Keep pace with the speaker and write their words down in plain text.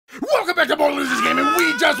Is Gaming.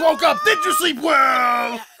 We just woke up. Did you sleep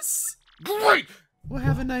well? Yes. Great. Well,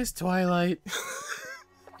 have a nice twilight.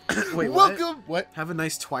 Wait, welcome. What? Have a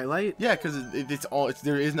nice twilight? Yeah, because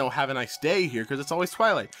there is no have a nice day here because it's always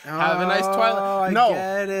twilight. Have a nice twilight. Oh, I No.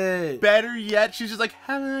 get it. Better yet, she's just like,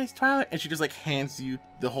 have a nice twilight, and she just like hands you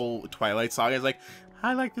the whole Twilight Saga. It's like,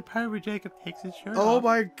 I like the part where Jacob takes his shirt Oh off.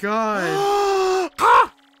 my god.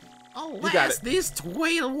 Ah! Alas, this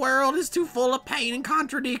twain world is too full of pain and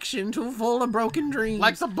contradiction, too full of broken dreams.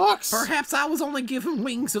 Like the books. Perhaps I was only given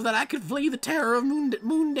wings so that I could flee the terror of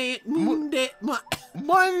mundanity.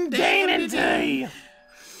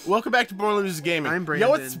 Welcome back to Born Losers Gaming. I'm Brandon.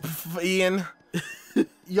 Yo, what's Ian?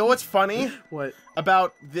 Yo, what's funny? What?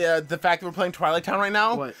 About the fact that we're playing Twilight Town right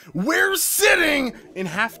now? What? We're sitting in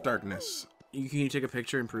half darkness. Can you take a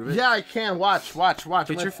picture and prove it? Yeah, I can. Watch. Get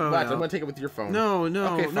your phone Watch. out. I'm gonna take it with your phone. No,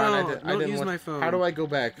 Okay, fine. no. I didn't use want... my phone. How do I go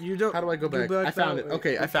back? You don't. How do I go back? back I found that it. way.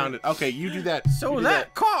 Okay, I found it. Okay, you do that. So You do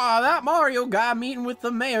that car, that Mario guy meeting with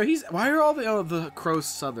the mayor, why are all the crows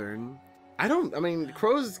southern? I mean,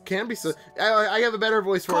 crows can be so... I have a better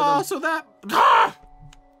voice for them. So that...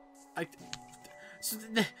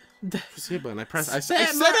 See, button. I said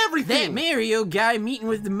That everything. Mario guy meeting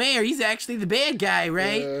with the mayor, he's actually the bad guy,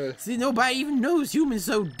 right? See, nobody even knows humans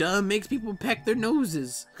so dumb, makes people peck their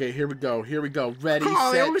noses. Okay, here we go. Ready,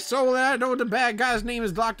 Oh, set. the only soul that I know the bad guy's name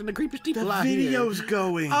is locked in the creepy steeple out here. Video's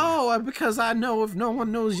going. Oh, because I know if no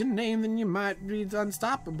one knows your name, then you might be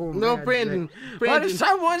unstoppable. No, man. Brandon. But if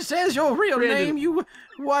someone says your real Brandon. name, you...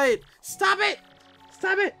 What? Stop it!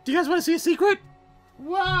 Stop it! Do you guys want to see a secret?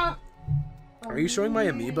 Wow. Are you showing my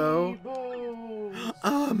amiibo? Amiibo.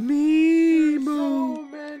 Amiibo! So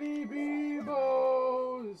many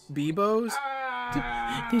Beebos.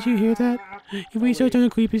 Beebos? Did you hear that? If we search on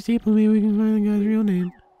a creepy steeple, maybe we can find the guy's real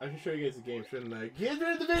name. I should show you guys the game, shouldn't I? Get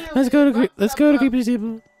rid of the video. Let's go to creepy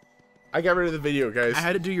steeple. I got rid of the video, guys. I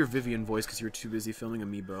had to do your Vivian voice because you were too busy filming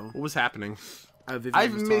Amiibo. What was happening? Vivian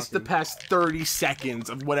I've was missed the talking. past 30 seconds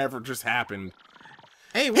of whatever just happened.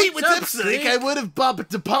 Hey, Hey, what's what's up, up, Slick? Slick? I would have bumped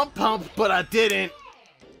the pump, but I didn't.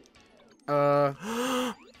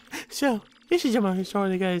 So, this is about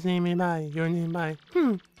the guy's name and by your name by.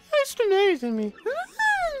 That's amazing me.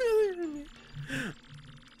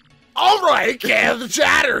 Alright, Cal the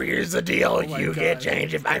Chatter, here's the deal. my You God. get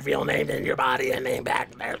change my real name in your body and name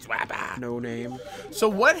back their swapper. No name. So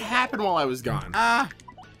what happened while I was gone?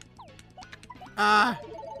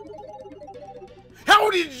 How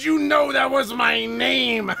did you know that was my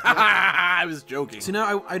name? I was joking. So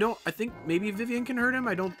now I think maybe Vivian can hurt him.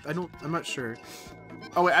 I'm not sure.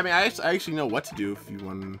 Oh wait, I mean, I actually know what to do if you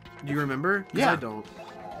want. Do you remember? 'Cause Yeah. I don't.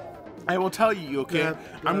 I will tell you, okay? Yeah,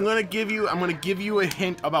 I'm gonna give you a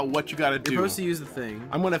hint about what you gotta do. You're supposed to use the thing.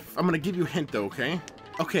 I'm gonna give you a hint though, okay?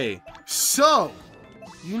 Okay, so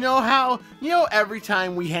you know every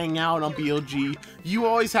time we hang out on BLG, you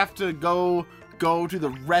always have to go to the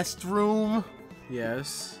restroom.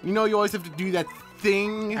 Yes. You know you always have to do that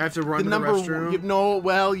thing. I have to run to the restroom? No,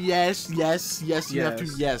 well, yes. You have to,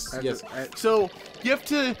 yes. So you have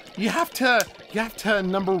to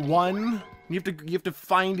number one. You have to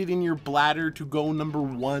find it in your bladder to go number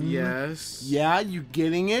one. Yes. Yeah, you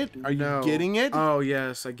getting it? Are you getting it? Oh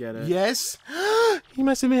yes, I get it. Yes. He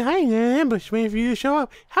must have been hiding in an ambush waiting for you to show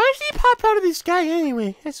up. How did he pop out of the sky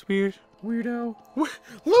anyway? That's weird. Weirdo. Loser!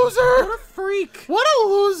 What a freak. What a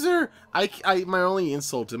loser! My only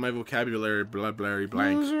insult in my vocabulary, blurry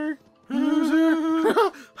blank. Loser.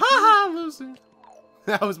 Haha, loser.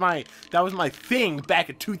 That was my thing back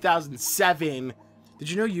in 2007. Did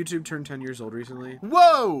you know YouTube turned 10 years old recently?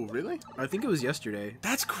 Whoa, really? I think it was yesterday.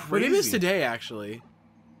 That's Or crazy. maybe it's today, actually.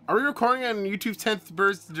 Are we recording on YouTube's 10th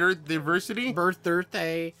birthday?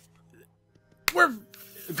 Birthday. We're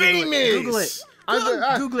famous. Google it.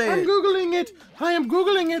 Google it. I'm Googling it. I am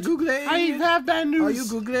Googling it. Googling. I have bad news. Are you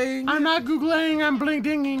Googling? I'm not Googling. I'm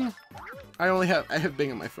bling-dinging. I have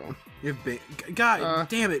Bing on my phone. You have big. God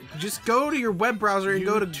damn it. Just go to your web browser and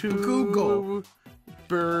go to Google.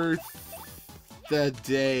 Birth the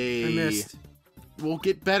day. I missed. We'll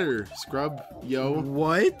get better, scrub. Yo.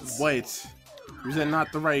 What? What? Was that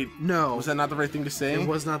not the right? No. Was that not the right thing to say? It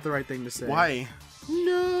was not the right thing to say. Why?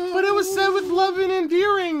 No. But it was said with love and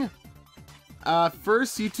endearing.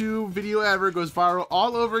 First YouTube video ever goes viral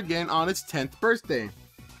all over again on its 10th birthday.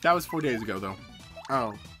 That was 4 days ago, though.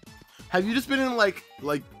 Oh. Have you just been in like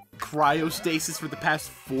cryostasis for the past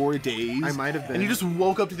 4 days? I might have been. And you just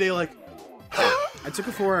woke up today like, I took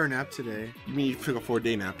a 4-hour nap today. You mean you took a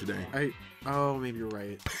 4-day nap today? Oh, maybe you're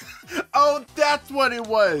right. Oh, that's what it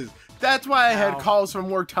was. That's why I had Ow. calls from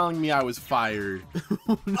work telling me I was fired.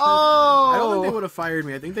 Oh! I don't think they would have fired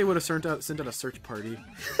me. I think they would have sent out a search party.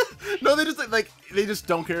 No, they just they just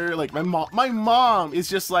don't care. Like my mom is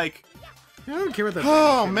just like, I don't care what that.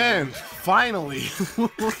 oh man, finally.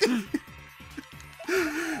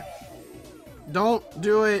 Don't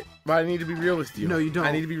do it. But I need to be real with you. No, you don't.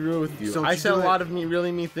 I need to be real with you. Don't I you said a do it. lot of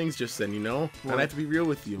really mean things just then, you know? What? And I have to be real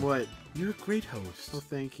with you. What? You're a great host. Oh,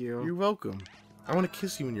 thank you. You're welcome. I want to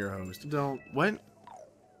kiss you when you're a host. Don't. What?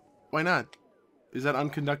 Why not? Is that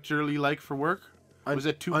unconductorily like for work? Was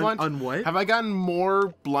it too blunt? On what? Have I gotten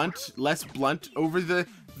more blunt, less blunt over the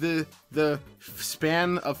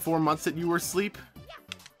span of 4 months that you were asleep?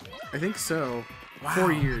 I think so. Wow.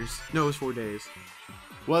 4 years. No, it was 4 days.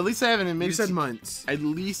 Well, at least I haven't admitted. You said months. At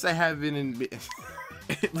least I haven't admitted.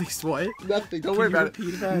 At least what? Nothing. Don't Can worry you about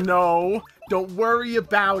repeat it. that? No, don't worry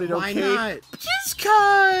about it. Why Okay. not? Just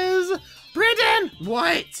cause. Brandon,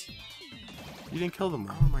 What? you didn't kill them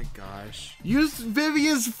all. Oh my gosh. Use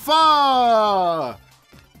Vivian's fa.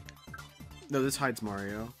 No, this hides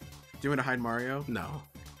Mario. Do you want to hide Mario? No.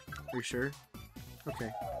 Are you sure? Okay.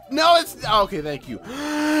 No, it's okay. Thank you.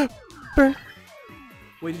 Burn.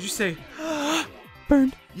 Wait, did you say?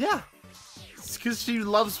 Burned. Yeah. Because she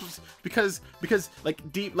loves because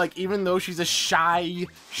like deep like even though she's a shy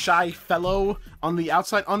fellow on the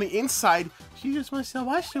outside, on the inside she just wants to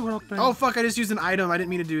watch the world burn. Oh fuck! I just used an item. I didn't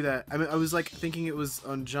mean to do that. I was like thinking it was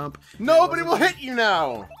on jump. no, but it will hit you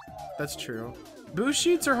now. That's true. Boost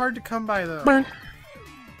sheets are hard to come by though. Burn.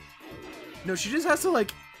 No, she just has to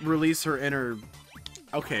like release her inner.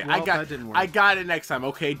 Okay, Well, that didn't work. I got it next time.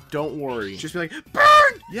 Okay, don't worry. Just be like, burn!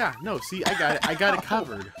 Yeah, no, see, I got it. I got it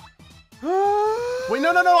covered. Wait,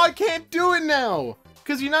 no, I can't do it now.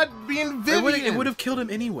 Cause you're not being Vivian. It would have killed him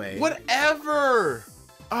anyway. Whatever.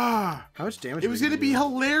 Ah, How much damage? it are was we gonna be do?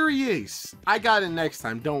 hilarious. I got it next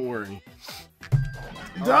time. Don't worry.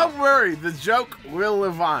 Don't worry. The joke will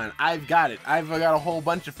live on. I've got it. I've got a whole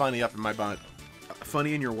bunch of funny up in my butt.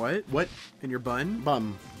 Funny in your what? What? In your bun?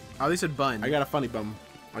 Bum. Oh, they said bun. I got a funny bum.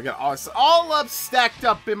 I got all up stacked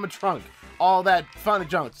up in my trunk. All that funny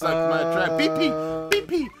junk. It's like my trunk.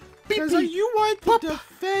 BP. Because you want to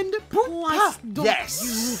defend plus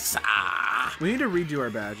Yes. Ah. We need to redo our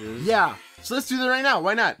badges. Yeah. So let's do that right now.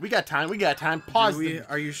 Why not? We got time. Pause.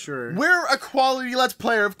 Are you sure? We're a quality Let's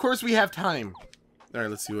Player. Of course we have time. All right,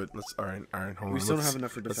 let's see what. All right, hold on. We still don't have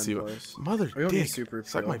enough for Let's defend see what. plus. Mother We don't need dick. super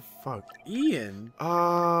Suck kill. my fuck. Ian,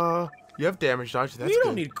 You have damage dodge. That's you good.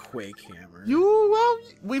 don't need Quake Hammer. Well,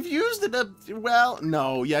 we've used it up. Well,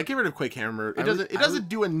 no, yeah, get rid of Quake Hammer. It doesn't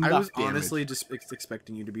do enough I was damage. honestly just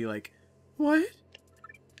expecting you to be like, what?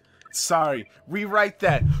 Sorry. Rewrite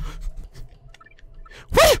that.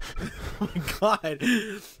 Oh my god.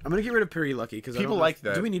 I'm gonna get rid of Pretty Lucky because People like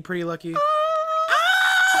that. Do we need Pretty Lucky?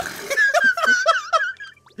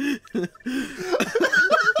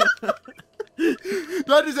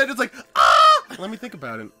 Not just that. It's like ah. Let me think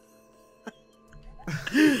about it.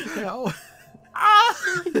 No.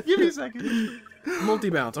 Give me a second. Multi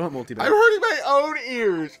bounce. I want multi bounce. I'm hurting my own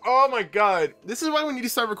ears. Oh my god. This is why we need to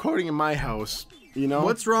start recording in my house. You know?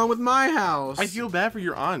 What's wrong with my house? I feel bad for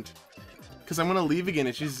your aunt. Cause I'm gonna leave again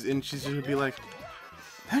and she's gonna be like,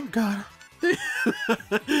 thank God.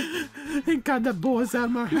 Thank God that boy's out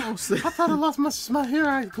of my house. I thought I lost my hair.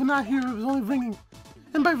 I could not hear. It was only ringing.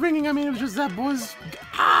 And by ringing, I mean it was just that boy's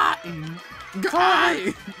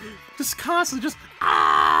Guy! just constantly just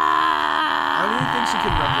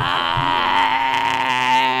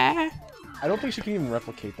I don't think she can even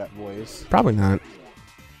replicate that voice. Probably not.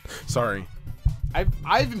 Sorry.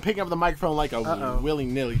 I've been picking up the microphone like a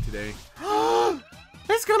willy-nilly today.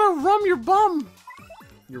 It's gonna rum your bum.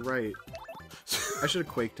 You're right. I should have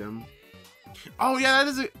quaked him. Oh yeah, that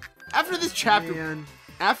is it. After this chapter, Man.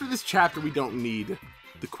 after this chapter, we don't need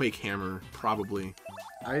the Quake Hammer, probably.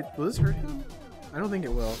 Will this hurt him? I don't think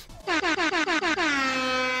it will.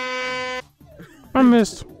 I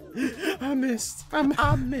missed. I missed.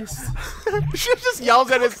 I missed. She just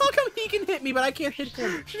yells at us. How come he can hit me, but I can't hit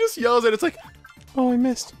him? She just yells at us like, Oh, I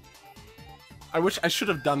missed. I wish I should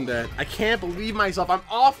have done that. I can't believe myself. I'm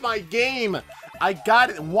off my game. I got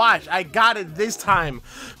it. Watch. I got it this time.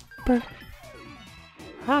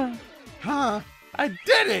 Huh. Huh? I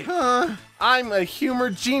did it. Huh? I'm a humor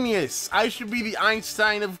genius. I should be the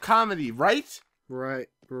Einstein of comedy, right? Right.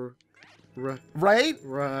 Right? Right.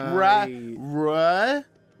 Right?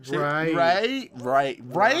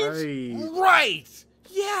 Right.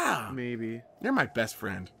 Yeah. Maybe. You're my best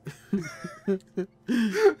friend.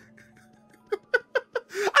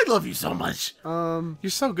 I love you so much. When You're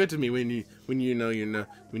so good to me when you know. Yeah.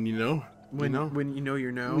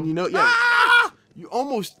 you You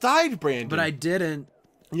almost died, Brandon. but I didn't.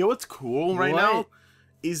 You know what's cool right What? now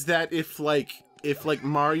is that if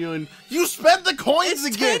Mario and you spent the coins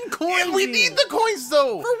It's again. 10 coins And we here. need the coins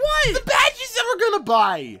though. For what? The badges that we're gonna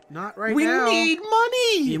buy. Not right We now. need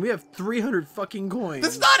money. And we have 300 fucking coins.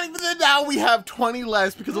 That's not even that now we have 20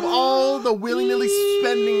 less because of all the willy-nilly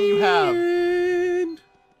spending you have.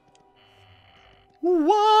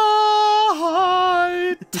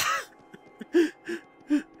 What?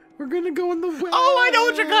 We're gonna go in the well. Oh, I know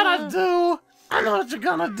what you're gonna do. I know what you're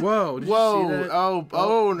gonna do. Whoa! Did Whoa! You see that?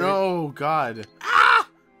 Oh no! God! Ah!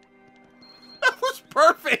 That was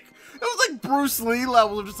perfect. It was like Bruce Lee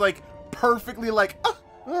level of just like perfectly like.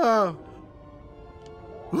 Oh.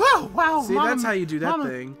 Whoa! Wow! See, Mama, that's how you do that Mama,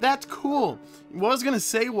 thing. That's cool. What I was gonna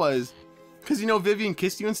say was, because you know Vivian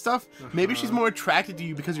kissed you and stuff. Maybe she's more attracted to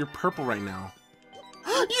you because you're purple right now.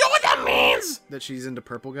 You know what that means? That she's into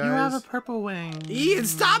purple guys. You have a purple wing. Ian,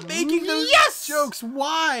 stop making those Yes! jokes.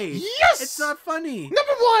 Why? Yes! It's not funny.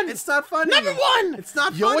 Number one. It's not funny. Number one. It's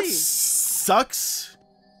not You know what funny. sucks?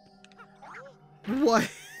 What?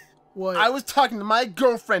 What? I was talking to my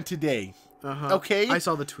girlfriend today. Okay. I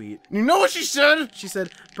saw the tweet. You know what she said? She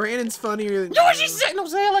said, Brandon's funnier than You know what she said? No,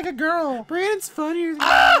 say it like a girl. Brandon's funnier than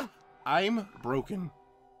Ah! I'm broken.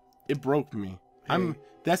 It broke me. Hey.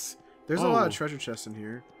 That's. There's a lot of treasure chests in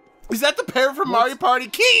here. Is that the parrot from Mario Party?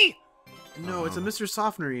 Key! No, it's a Mr.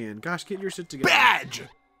 Softener, Ian. Gosh, get your shit together. Badge!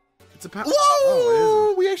 It's a power. Whoa!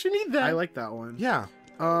 Oh, We actually need it is. that. I like that one. Yeah.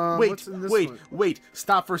 Wait, what's in this one? Wait.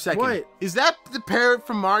 Stop for a second. What? Is that the parrot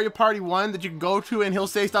from Mario Party 1 that you can go to and he'll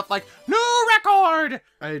say stuff like, new record?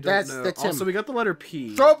 I don't That's- know. that's him. Also, we got the letter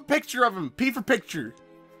P. Throw up a picture of him. P for picture.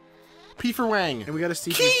 P for Wang. And we got a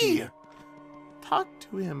C for Key! Key. Talk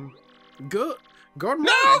to him. Good. Good morning.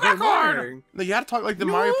 No Good record! morning. No, you gotta talk like the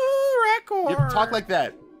No Mario. record. You have to talk like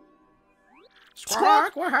that.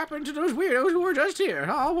 Squawk. What happened to those weirdos who were just here?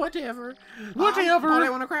 Oh, whatever. Whatever. Oh, they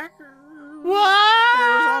want a cracker. It was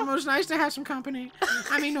What? almost nice to have some company.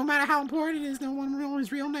 I mean, no matter how important it is, no one will know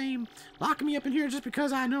his real name. Locking me up in here just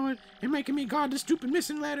because I know it and making me guard the stupid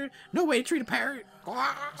missing letter. No way to treat a parrot.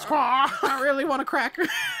 Squawk. I really want a cracker.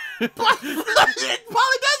 Polly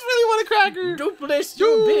does really want a cracker. Duplicity,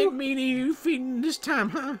 you big meanie, you feeding this time,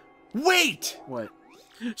 huh? Wait. What?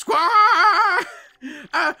 Squawk!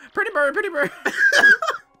 Pretty bird, pretty bird.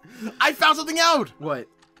 I found something out. What?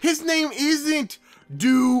 His name isn't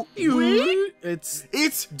Dupli. It's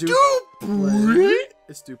It's Dupli. Dupli.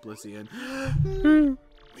 It's Duplician.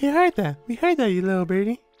 We heard that. We heard that, you little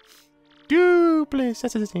birdie. Duplis.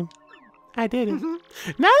 That's his name. I did it.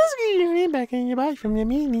 Now let's get your name back in your body from your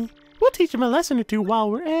meanie. We'll teach him a lesson or two while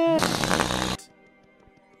we're at.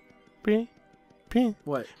 Bryn.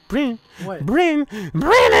 What? Bryn. What? Bryn.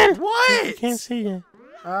 Brennan! What? You can't see it.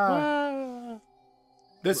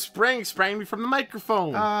 The sprang sprang me from the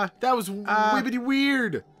microphone. That was wibbity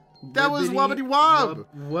weird. That was Wibbity wobbity wob.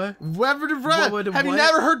 What? Wubbity Wubbity Have you what?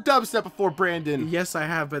 never heard dubstep before, Brandon? Yes, I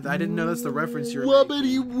have, but I didn't know that's the reference you were making.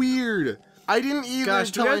 Wubbity weird. I didn't either.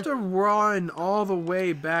 Gosh, do until we have to run all the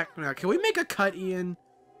way back now? Can we make a cut, Ian?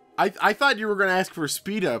 I thought you were gonna ask for a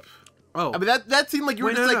speed up. Oh. I mean that seemed like you were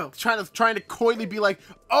Wait, just no, like no. trying to coyly be like,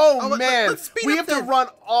 oh, man, let's speed we up have to then. run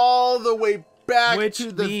all the way back Which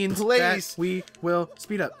to the means place. that we will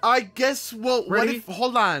speed up. I guess. Well, what Ready? if?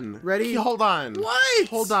 Hold on. Ready? Hold on. What?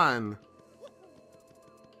 Hold on.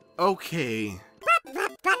 Okay.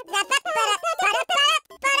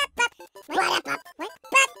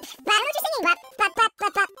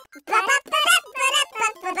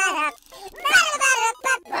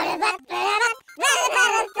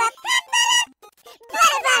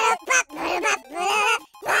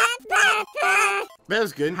 That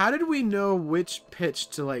was good. How did we know which pitch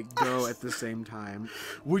to like go at the same time?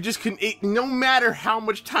 We just can. No matter how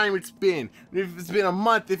much time it's been, if it's been a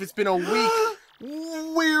month, if it's been a week,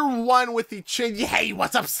 we're one with each other. Hey,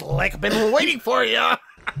 what's up, Slick? Been waiting for you.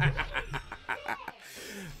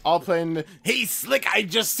 All playing. Hey, Slick, I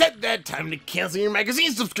just said that. Time to cancel your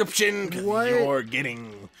magazine subscription because What? you're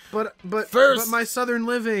getting. But First- my Southern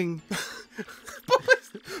Living.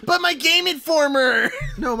 But my Game Informer.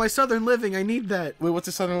 No, my Southern Living. I need that. Wait, what's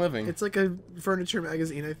a Southern Living? It's like a furniture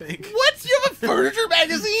magazine, I think. What? You have a furniture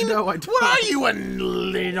magazine? No, I don't. What are you, a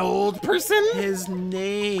little old person? His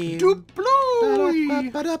name. Duplo.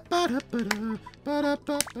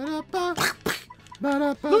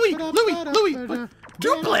 Louis.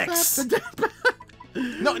 Duplex.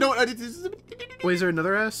 No, Wait, is there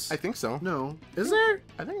another S? I think so. No. Is there?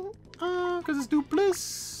 I think, because it's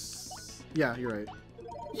Dupliss. Yeah, you're right.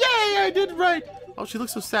 Yay, I did right. Oh, she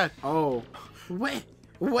looks so sad. Oh. What?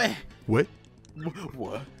 What? What?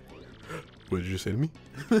 What did you say to me?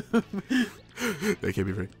 That can't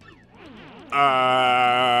be right.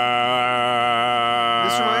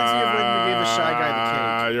 This reminds me of when we gave the Shy Guy the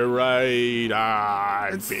cake. You're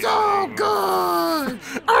right. It's so good!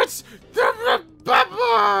 It's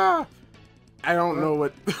I don't know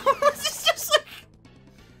what. It's just like.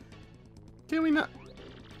 Can we not?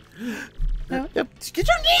 Yep. Get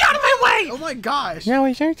your knee out of my way! Oh my gosh! Now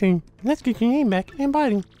it's your turn. Let's get your name back and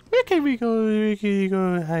body. Where can we go? Where can we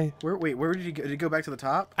go? Hi. Where did he go? Did he go back to the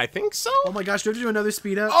top? I think so. Oh my gosh, do you have to do another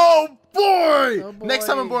speed up? Oh boy! Oh, boy. Next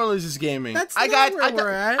time on Born Loses Gaming. That's I not got. where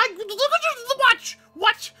we're at. Look at the watch.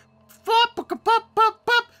 Watch.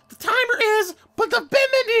 The timer is. But the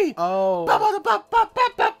bimini. Oh.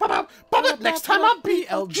 Next time on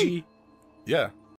BLG. Yeah.